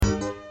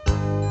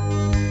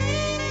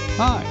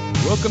Hi,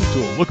 welcome to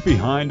A Look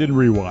Behind and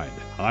Rewind.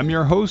 I'm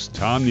your host,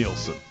 Tom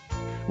Nielsen.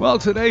 Well,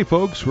 today,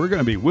 folks, we're going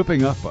to be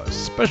whipping up a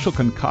special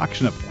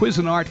concoction of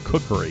Cuisinart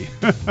cookery.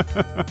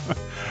 A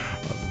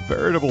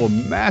veritable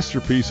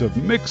masterpiece of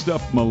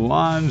mixed-up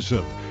melange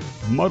of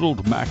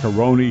muddled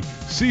macaroni,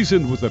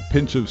 seasoned with a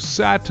pinch of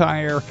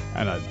satire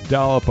and a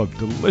dollop of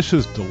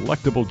delicious,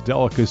 delectable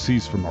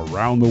delicacies from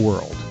around the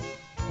world.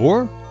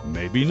 Or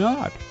maybe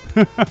not.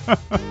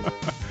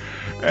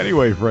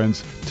 Anyway,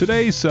 friends,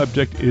 today's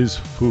subject is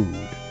food.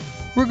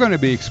 We're going to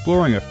be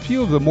exploring a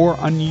few of the more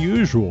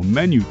unusual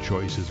menu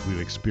choices we've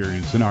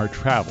experienced in our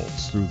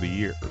travels through the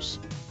years.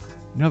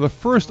 Now, the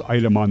first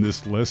item on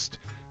this list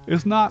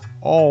is not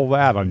all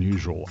that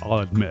unusual, I'll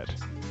admit.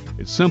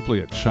 It's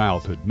simply a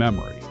childhood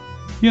memory.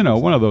 You know,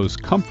 one of those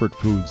comfort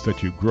foods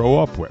that you grow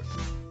up with.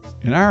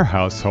 In our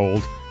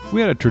household,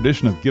 we had a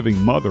tradition of giving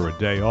Mother a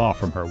day off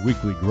from her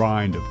weekly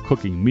grind of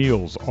cooking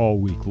meals all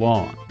week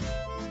long.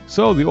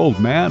 So the old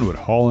man would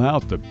haul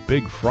out the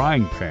big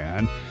frying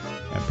pan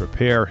and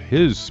prepare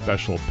his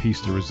special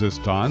piece de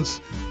resistance,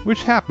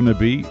 which happened to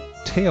be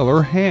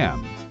Taylor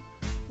ham,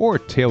 or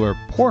Taylor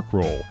pork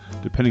roll,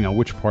 depending on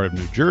which part of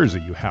New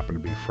Jersey you happen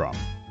to be from.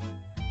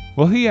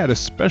 Well, he had a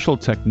special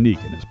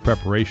technique in his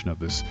preparation of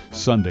this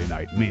Sunday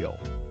night meal.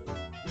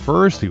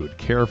 First, he would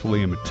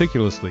carefully and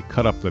meticulously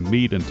cut up the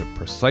meat into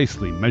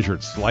precisely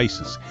measured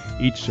slices,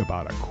 each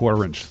about a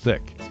quarter-inch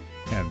thick.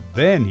 And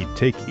then he'd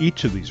take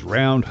each of these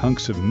round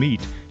hunks of meat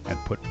and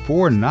put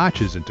 4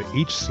 notches into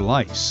each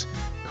slice,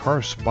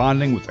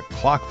 corresponding with the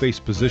clock face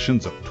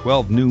positions of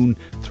 12 noon,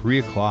 3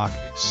 o'clock,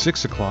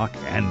 6 o'clock,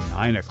 and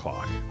 9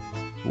 o'clock.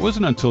 It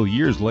wasn't until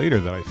years later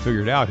that I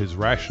figured out his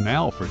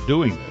rationale for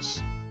doing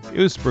this. It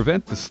was to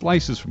prevent the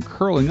slices from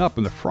curling up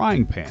in the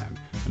frying pan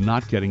and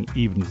not getting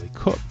evenly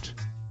cooked.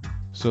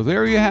 So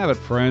there you have it,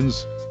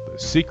 friends, the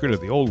secret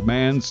of the old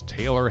man's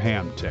Taylor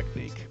ham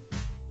technique.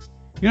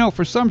 You know,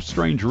 for some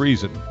strange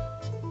reason,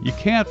 you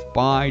can't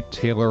buy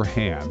Taylor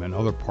ham in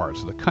other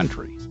parts of the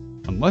country,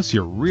 unless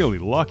you're really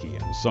lucky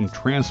and some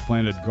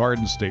transplanted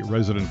Garden State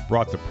resident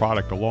brought the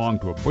product along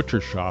to a butcher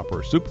shop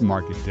or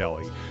supermarket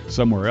deli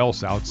somewhere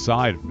else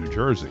outside of New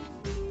Jersey.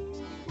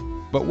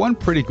 But one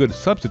pretty good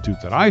substitute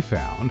that I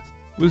found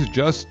was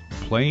just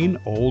plain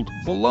old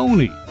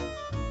bologna.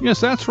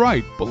 Yes, that's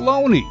right,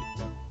 bologna.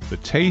 The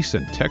taste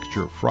and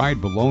texture of fried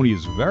bologna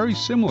is very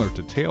similar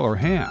to Taylor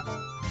ham.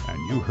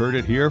 And you heard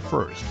it here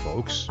first,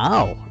 folks.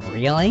 Oh,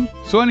 really?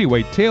 So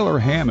anyway, Taylor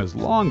ham has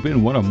long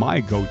been one of my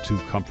go-to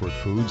comfort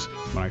foods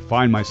when I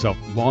find myself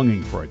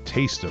longing for a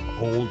taste of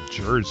old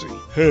Jersey.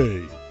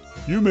 Hey,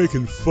 you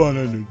making fun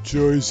of New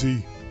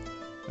Jersey?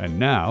 And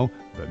now,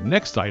 the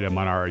next item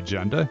on our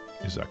agenda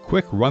is a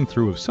quick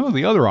run-through of some of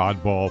the other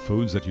oddball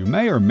foods that you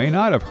may or may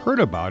not have heard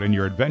about in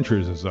your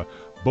adventures as a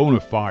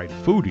bona fide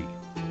foodie.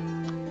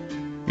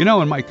 You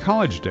know, in my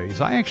college days,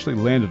 I actually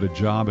landed a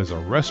job as a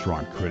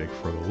restaurant critic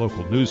for the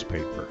local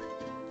newspaper.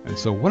 And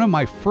so one of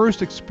my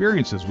first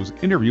experiences was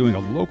interviewing a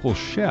local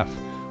chef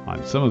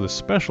on some of the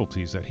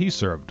specialties that he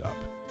served up.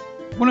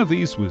 One of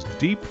these was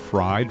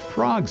deep-fried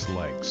frog's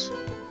legs.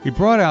 He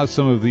brought out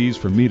some of these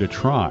for me to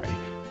try,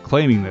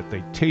 claiming that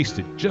they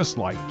tasted just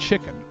like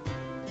chicken.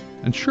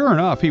 And sure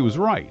enough, he was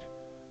right.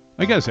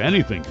 I guess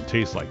anything can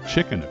taste like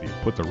chicken if you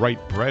put the right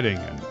breading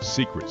and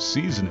secret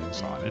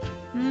seasonings on it.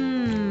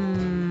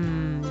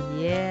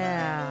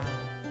 Yeah.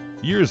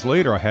 Years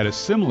later, I had a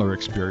similar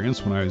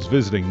experience when I was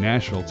visiting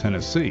Nashville,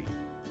 Tennessee.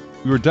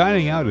 We were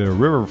dining out at a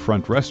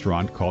riverfront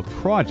restaurant called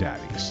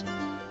Crawdaddy's.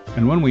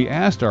 And when we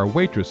asked our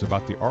waitress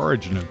about the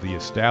origin of the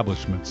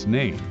establishment's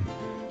name,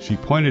 she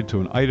pointed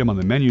to an item on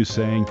the menu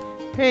saying,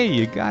 "Hey,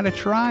 you gotta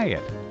try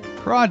it.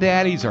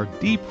 Crawdaddy's are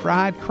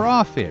deep-fried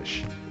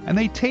crawfish, and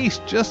they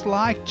taste just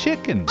like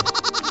chicken."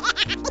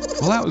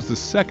 Well, that was the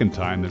second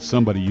time that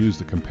somebody used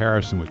the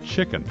comparison with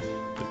chicken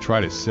to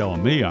try to sell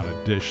me on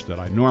a dish that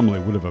I normally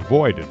would have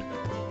avoided,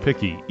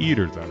 picky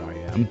eater that I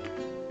am.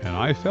 And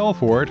I fell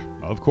for it,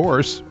 of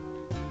course.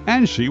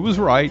 And she was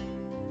right.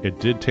 It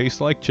did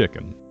taste like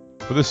chicken.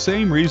 For the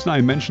same reason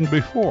I mentioned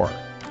before.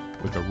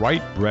 With the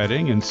right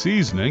breading and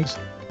seasonings,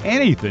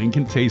 anything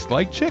can taste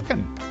like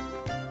chicken.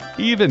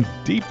 Even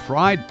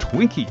deep-fried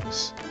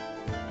Twinkies.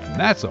 And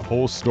that's a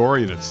whole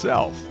story in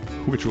itself,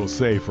 which we'll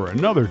save for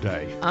another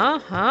day.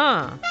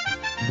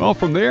 Well,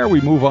 from there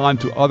we move on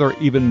to other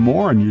even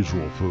more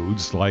unusual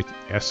foods like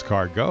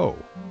escargot,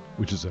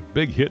 which is a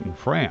big hit in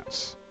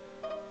France.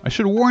 I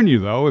should warn you,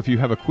 though, if you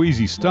have a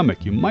queasy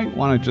stomach, you might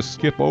want to just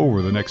skip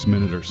over the next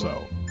minute or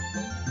so.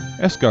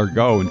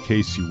 Escargot, in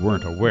case you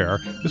weren't aware,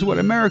 is what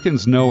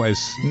Americans know as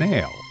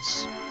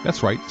snails.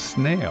 That's right,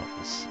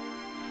 snails.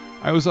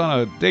 I was on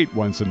a date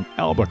once in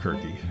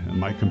Albuquerque, and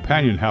my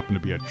companion happened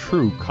to be a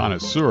true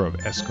connoisseur of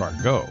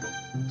escargot.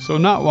 So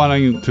not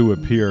wanting to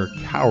appear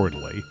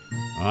cowardly,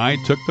 I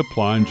took the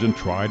plunge and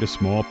tried a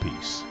small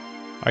piece.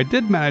 I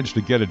did manage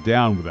to get it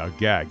down without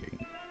gagging.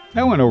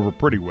 That went over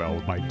pretty well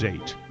with my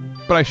date.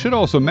 But I should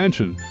also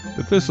mention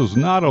that this was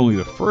not only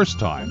the first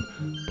time,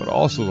 but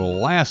also the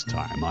last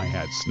time I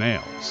had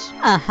snails.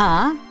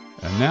 Uh-huh.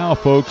 And now,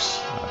 folks,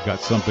 I've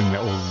got something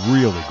that will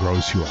really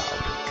gross you out.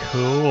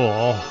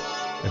 cool.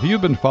 If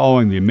you've been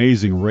following The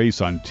Amazing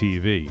Race on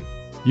TV,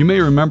 you may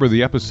remember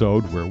the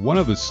episode where one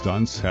of the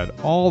stunts had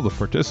all the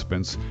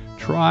participants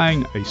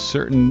trying a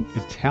certain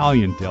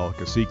Italian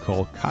delicacy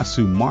called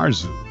casu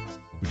marzu,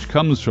 which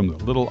comes from the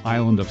little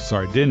island of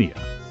Sardinia.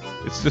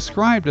 It's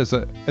described as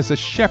a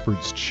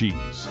shepherd's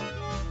cheese,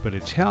 but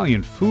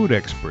Italian food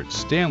expert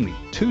Stanley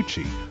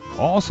Tucci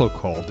also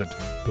called it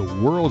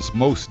the world's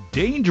most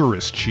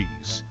dangerous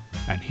cheese.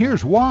 And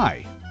here's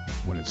why.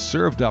 When it's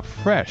served up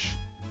fresh,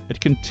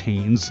 it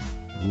contains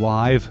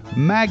live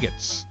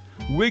maggots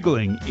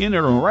wiggling in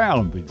and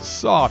around the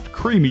soft,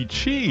 creamy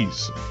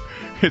cheese.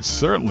 It's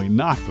certainly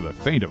not for the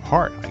faint of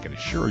heart, I can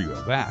assure you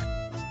of that.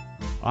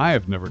 I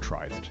have never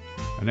tried it,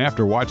 and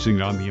after watching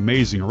it on The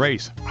Amazing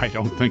Race, I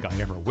don't think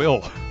I ever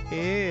will.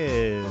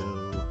 Ew.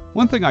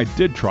 One thing I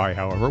did try,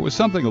 however, was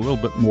something a little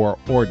bit more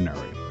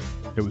ordinary.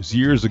 It was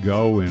years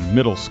ago in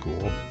middle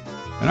school,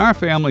 and our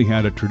family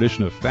had a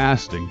tradition of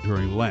fasting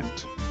during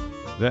Lent.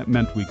 That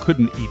meant we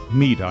couldn't eat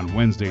meat on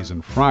Wednesdays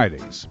and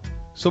Fridays.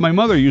 So my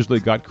mother usually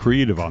got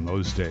creative on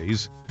those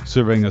days,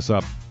 serving us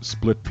up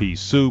split pea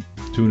soup,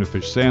 tuna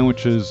fish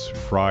sandwiches,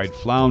 fried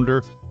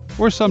flounder,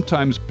 or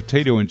sometimes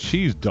potato and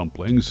cheese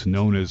dumplings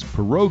known as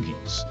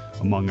pierogies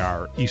among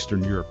our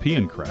Eastern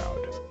European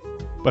crowd.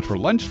 But for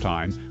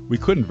lunchtime, we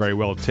couldn't very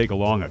well take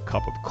along a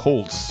cup of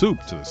cold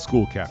soup to the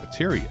school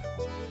cafeteria.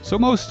 So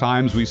most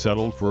times we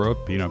settled for a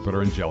peanut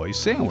butter and jelly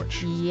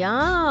sandwich.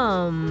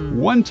 Yum.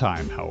 One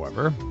time,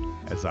 however,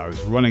 as I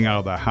was running out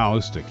of the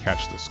house to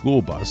catch the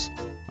school bus,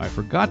 I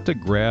forgot to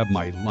grab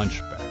my lunch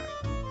bag,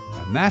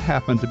 and that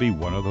happened to be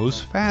one of those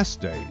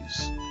fast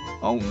days.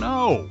 Oh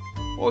no!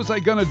 What was I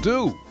gonna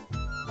do?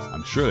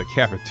 I'm sure the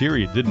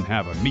cafeteria didn't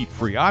have a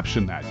meat-free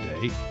option that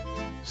day,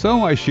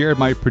 so I shared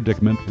my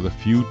predicament with a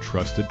few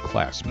trusted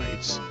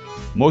classmates,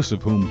 most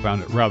of whom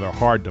found it rather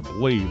hard to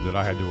believe that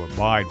I had to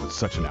abide with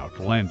such an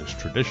outlandish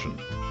tradition.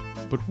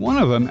 But one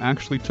of them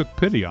actually took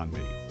pity on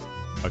me,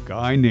 a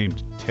guy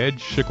named Ted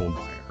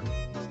Schickelmeyer.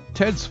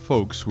 Ted's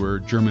folks were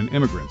German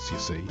immigrants, you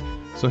see,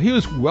 so he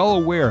was well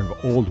aware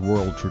of old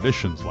world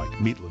traditions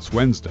like Meatless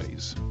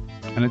Wednesdays.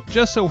 And it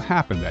just so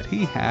happened that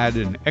he had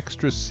an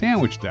extra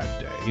sandwich that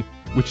day,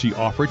 which he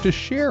offered to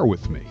share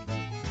with me.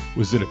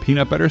 Was it a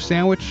peanut butter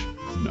sandwich?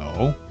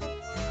 No.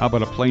 How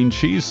about a plain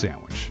cheese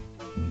sandwich?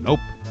 Nope.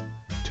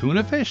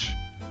 Tuna fish?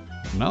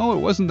 No, it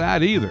wasn't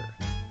that either.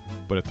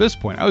 But at this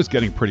point, I was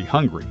getting pretty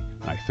hungry,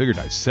 and I figured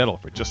I'd settle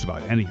for just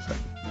about anything.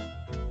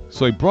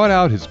 So he brought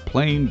out his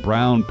plain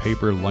brown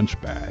paper lunch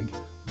bag,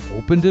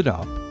 opened it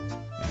up,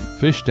 and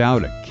fished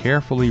out a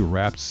carefully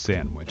wrapped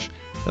sandwich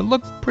that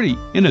looked pretty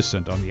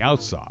innocent on the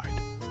outside,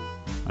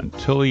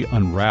 until he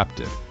unwrapped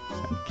it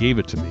and gave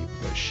it to me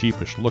with a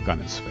sheepish look on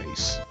his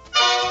face.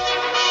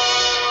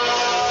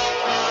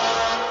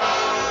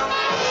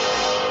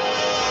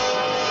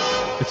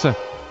 It's a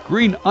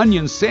green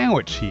onion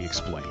sandwich, he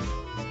explained.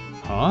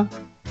 Huh?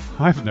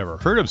 I've never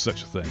heard of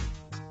such a thing.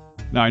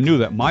 Now, I knew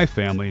that my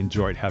family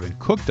enjoyed having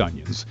cooked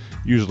onions,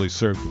 usually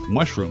served with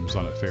mushrooms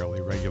on a fairly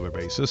regular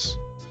basis.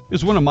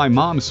 It's one of my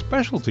mom's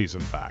specialties,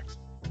 in fact.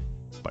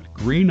 But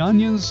green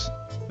onions?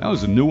 That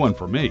was a new one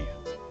for me.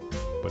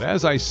 But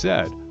as I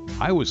said,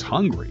 I was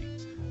hungry,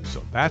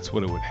 so that's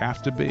what it would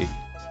have to be.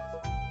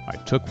 I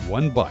took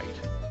one bite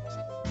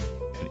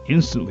and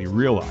instantly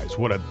realized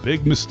what a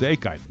big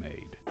mistake I'd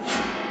made.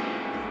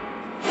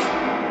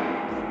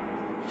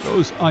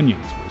 Those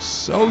onions were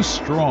so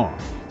strong,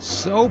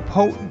 so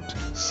potent,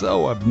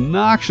 so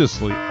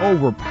obnoxiously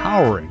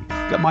overpowering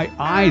that my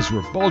eyes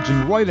were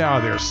bulging right out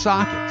of their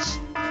sockets.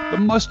 The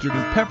mustard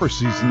and pepper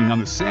seasoning on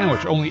the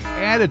sandwich only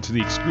added to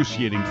the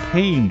excruciating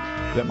pain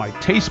that my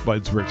taste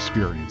buds were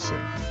experiencing.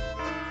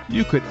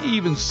 You could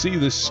even see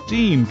the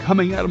steam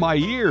coming out of my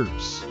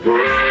ears.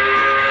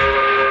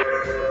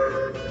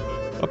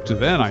 Up to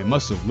then, I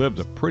must have lived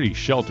a pretty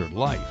sheltered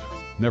life,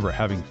 never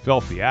having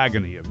felt the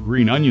agony of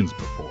green onions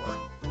before.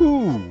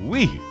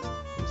 Ooh-wee!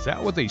 Is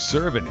that what they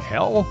serve in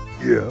hell?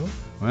 Yeah.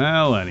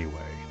 Well, anyway,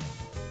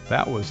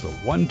 that was the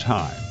one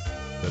time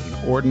that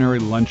an ordinary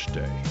lunch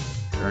day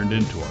turned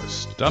into a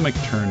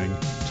stomach-turning,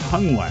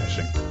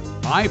 tongue-lashing,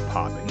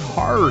 eye-popping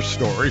horror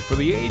story for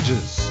the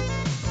ages.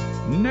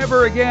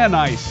 Never again,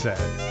 I said.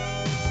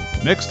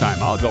 Next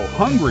time I'll go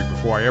hungry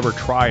before I ever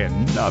try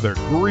another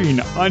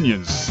green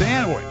onion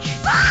sandwich.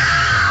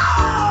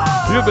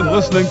 You've been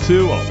listening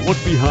to A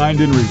Look Behind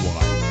and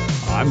Rewind.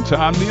 I'm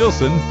Tom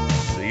Nielsen.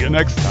 See you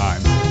next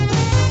time.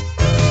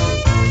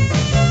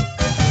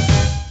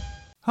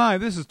 Hi,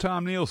 this is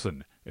Tom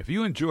Nielsen. If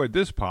you enjoyed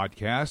this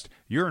podcast,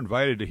 you're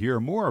invited to hear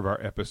more of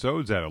our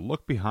episodes at A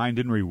Look Behind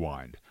and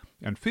Rewind.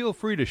 And feel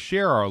free to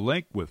share our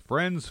link with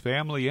friends,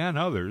 family, and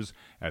others,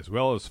 as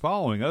well as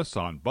following us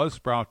on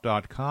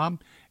Buzzsprout.com,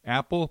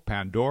 Apple,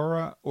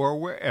 Pandora, or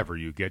wherever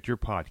you get your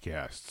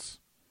podcasts.